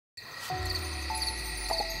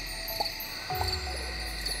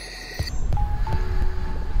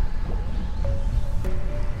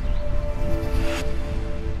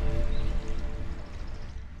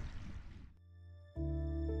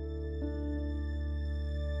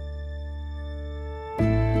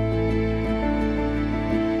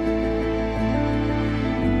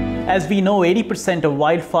As we know, 80% of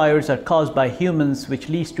wildfires are caused by humans, which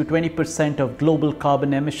leads to 20% of global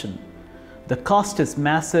carbon emission. The cost is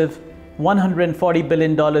massive, $140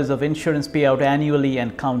 billion of insurance payout annually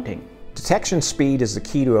and counting. Detection speed is the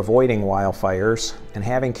key to avoiding wildfires, and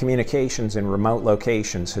having communications in remote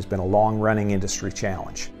locations has been a long-running industry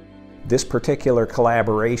challenge. This particular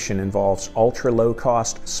collaboration involves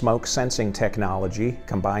ultra-low-cost smoke sensing technology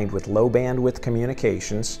combined with low-bandwidth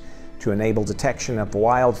communications to enable detection of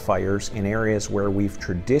wildfires in areas where we've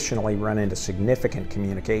traditionally run into significant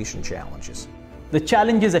communication challenges. The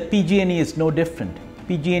challenges at PG&E is no different.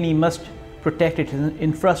 PG&E must protect its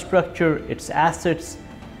infrastructure, its assets,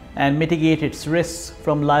 and mitigate its risks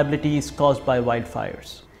from liabilities caused by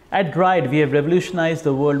wildfires. At Dryad, we have revolutionized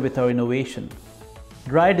the world with our innovation.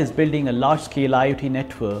 Dryad is building a large-scale IoT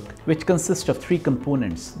network which consists of three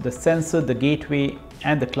components: the sensor, the gateway,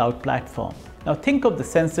 and the cloud platform. Now think of the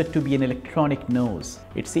sensor to be an electronic nose.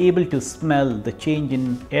 It's able to smell the change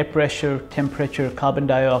in air pressure, temperature, carbon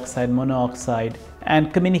dioxide, monoxide,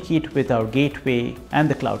 and communicate with our gateway and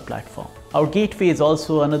the cloud platform. Our gateway is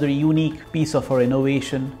also another unique piece of our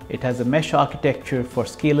innovation. It has a mesh architecture for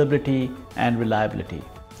scalability and reliability.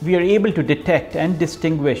 We are able to detect and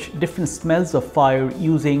distinguish different smells of fire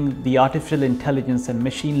using the artificial intelligence and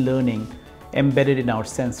machine learning embedded in our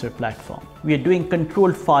sensor platform. We are doing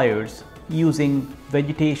controlled fires using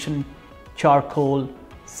vegetation, charcoal,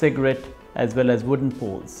 cigarette, as well as wooden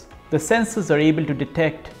poles. The sensors are able to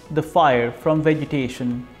detect the fire from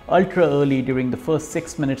vegetation ultra early during the first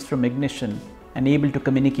 6 minutes from ignition and able to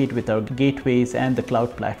communicate with our gateways and the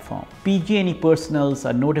cloud platform. PG&E personnel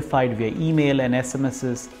are notified via email and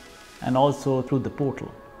SMSs and also through the portal.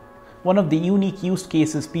 One of the unique use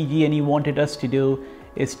cases PG&E wanted us to do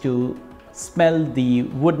is to smell the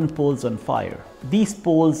wooden poles on fire. These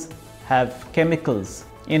poles have chemicals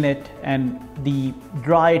in it, and the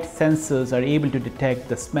Dryad sensors are able to detect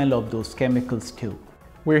the smell of those chemicals too.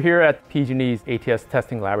 We're here at PG&E's ATS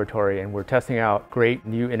testing laboratory, and we're testing out great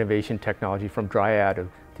new innovation technology from Dryad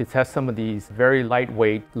to test some of these very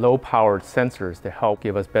lightweight, low-powered sensors to help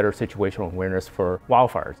give us better situational awareness for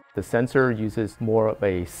wildfires. The sensor uses more of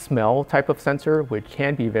a smell type of sensor, which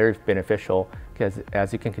can be very beneficial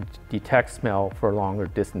as it can detect smell for longer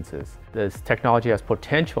distances. This technology has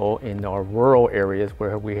potential in our rural areas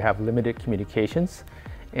where we have limited communications,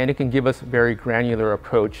 and it can give us a very granular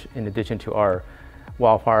approach in addition to our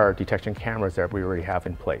wildfire detection cameras that we already have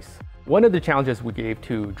in place. One of the challenges we gave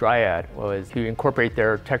to Dryad was to incorporate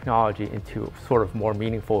their technology into sort of more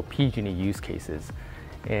meaningful PG&E use cases.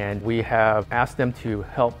 And we have asked them to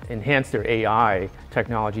help enhance their AI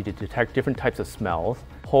technology to detect different types of smells.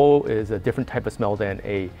 Pole is a different type of smell than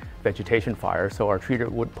a vegetation fire, so our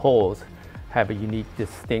treated wood poles have a unique,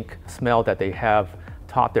 distinct smell that they have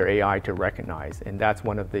taught their AI to recognize, and that's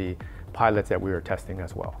one of the pilots that we were testing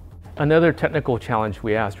as well. Another technical challenge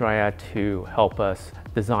we asked Dryad to help us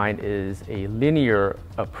design is a linear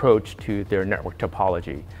approach to their network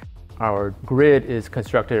topology. Our grid is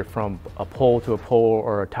constructed from a pole to a pole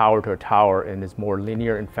or a tower to a tower and is more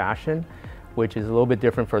linear in fashion, which is a little bit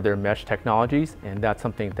different for their mesh technologies, and that's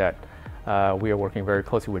something that we are working very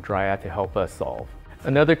closely with Dryad to help us solve.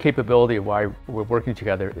 Another capability of why we're working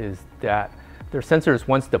together is that their sensors,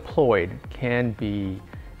 once deployed, can be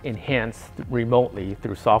enhanced remotely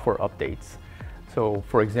through software updates. So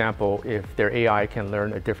for example, if their AI can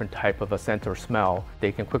learn a different type of a scent or smell,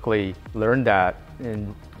 they can quickly learn that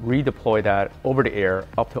and redeploy that over the air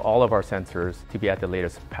up to all of our sensors to be at the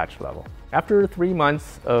latest patch level. After 3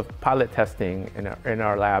 months of pilot testing in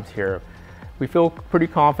our labs here, we feel pretty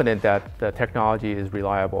confident that the technology is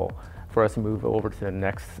reliable for us to move over to the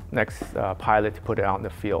next pilot to put it out in the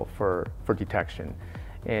field for detection.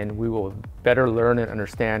 And we will better learn and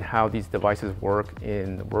understand how these devices work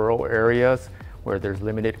in rural areas where there's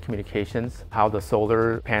limited communications, how the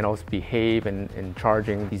solar panels behave in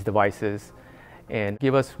charging these devices, and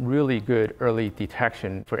give us really good early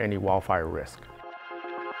detection for any wildfire risk.